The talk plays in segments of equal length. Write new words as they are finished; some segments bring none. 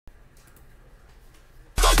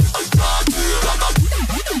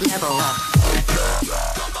Level up.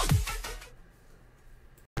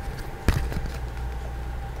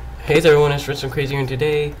 Hey there everyone, it's Rich and Crazy, and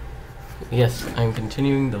today, yes, I'm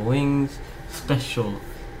continuing the Wings special.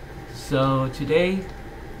 So today,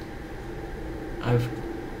 if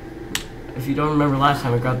you don't remember last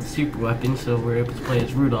time, I grabbed the super weapon, so we're able to play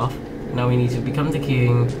as Rudolph. Now we need to become the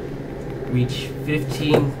king, reach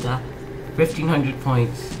 1,500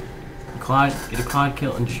 points, get a quad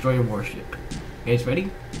kill, and destroy a warship. You guys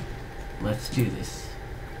ready? Let's do this.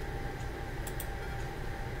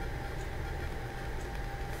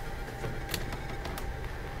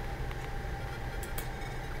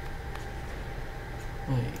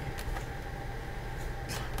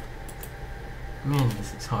 Man,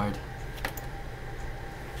 this is hard.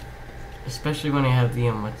 Especially when I have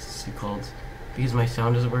the, what's it called? Because my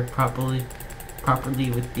sound doesn't work properly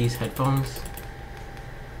with these headphones.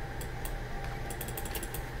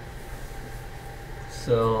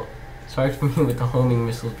 So, it's hard for me with the homing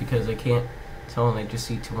missiles because I can't tell and I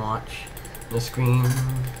just need to watch the screen.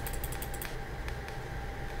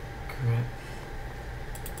 Correct.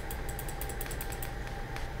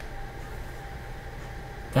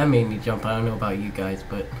 That made me jump. I don't know about you guys,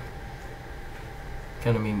 but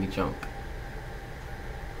kind of made me jump.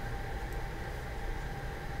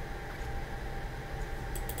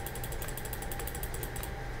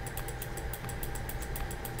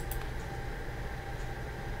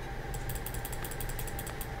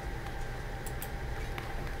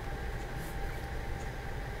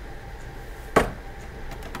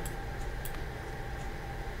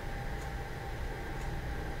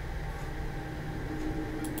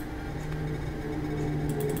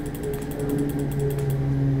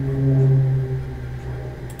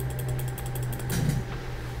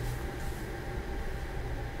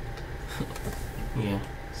 Yeah,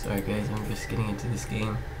 sorry guys, I'm just getting into this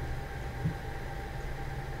game.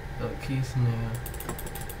 Okay, so now...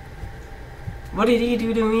 What did he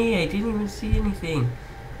do to me? I didn't even see anything.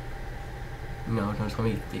 No, don't tell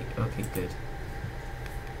me okay, good.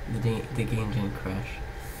 The game didn't crash.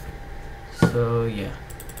 So, yeah.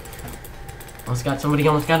 Almost got somebody,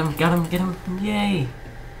 almost got him, get him, yay!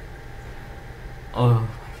 Oh my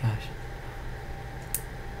gosh.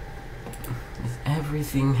 Does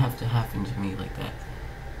everything have to happen to me like that?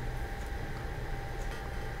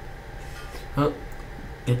 Oh,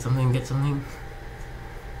 get something.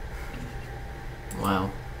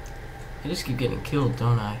 Wow. I just keep getting killed,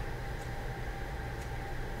 don't I?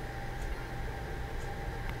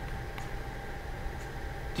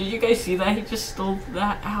 Did you guys see that? He just stole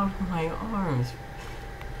that out of my arms.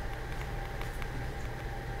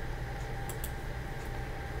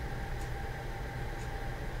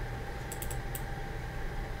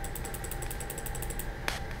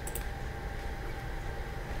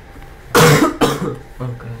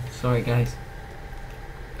 Oh god, sorry guys.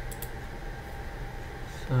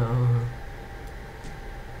 So,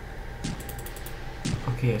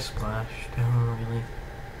 okay, a splash down really.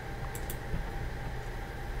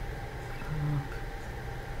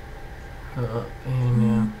 Up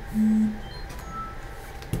and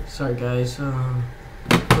sorry guys.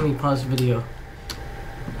 Let me pause the video.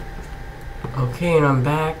 Okay, and I'm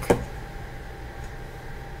back.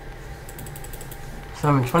 So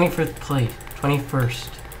I'm in 21st place. 21st.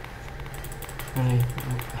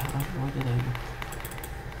 What did I do?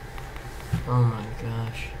 Oh my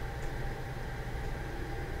gosh.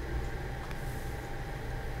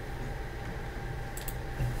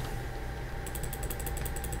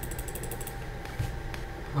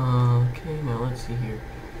 Okay, now let's see here.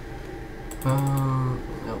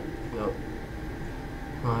 Nope.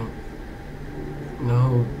 Come on.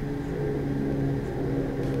 No.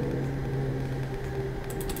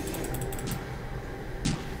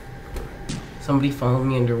 Somebody followed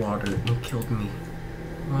me underwater and killed me.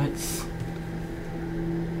 What?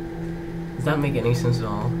 Does that make any sense at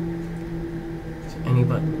all? Is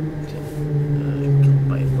anybody killed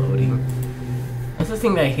by loading? That's the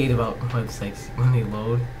thing that I hate about websites, when they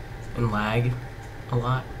load and lag a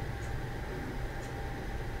lot.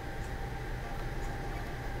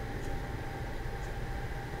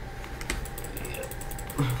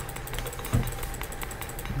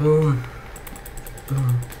 Boom.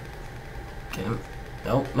 Boom. Get him.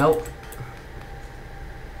 Nope.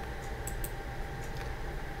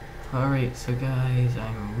 Alright, so guys, I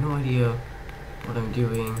have no idea what I'm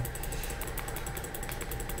doing.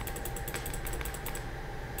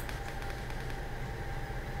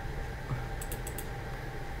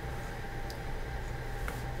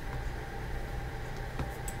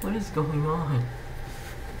 What is going on?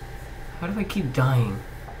 How do I keep dying?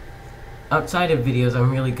 Outside of videos,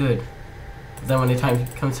 I'm really good. Then when it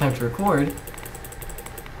comes time to record,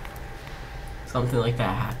 something like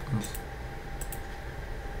that happens.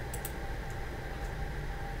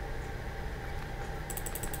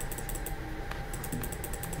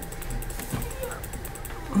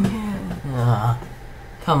 Yeah.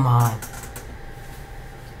 Come on.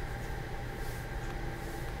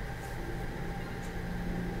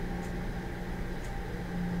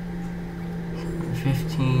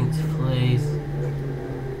 15th place.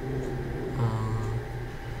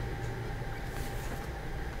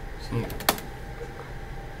 See.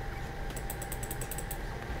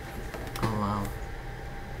 Oh wow.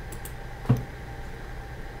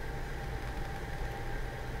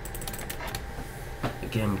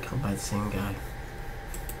 Again, killed by the same guy.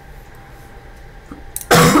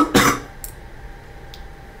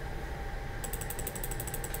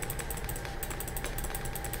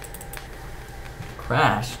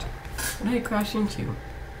 Crashed? What did I crash into?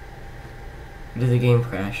 Or did the game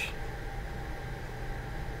crash?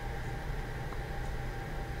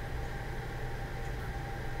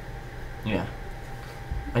 Yeah.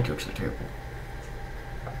 My jokes are terrible.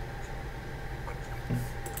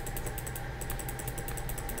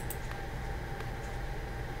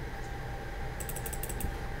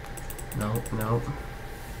 Nope, nope.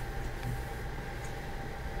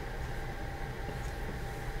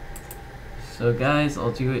 So guys,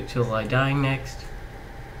 I'll do it till I die next.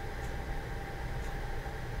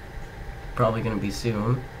 Probably gonna be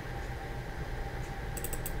soon.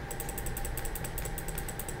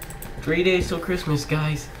 3 days till Christmas,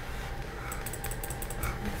 guys.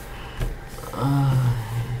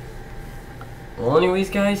 Well, anyways,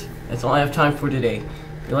 guys, that's all I have time for today.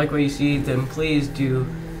 If you like what you see, then please do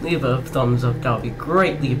leave a thumbs up. That would be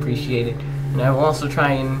greatly appreciated. And I will also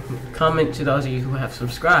try and comment to those of you who have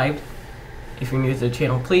subscribed. If you're new to the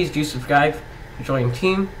channel, please do subscribe and join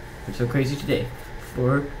Team It's So Crazy Today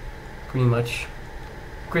for pretty much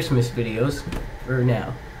Christmas videos for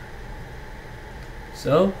now.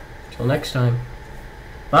 So, till next time,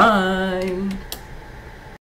 bye!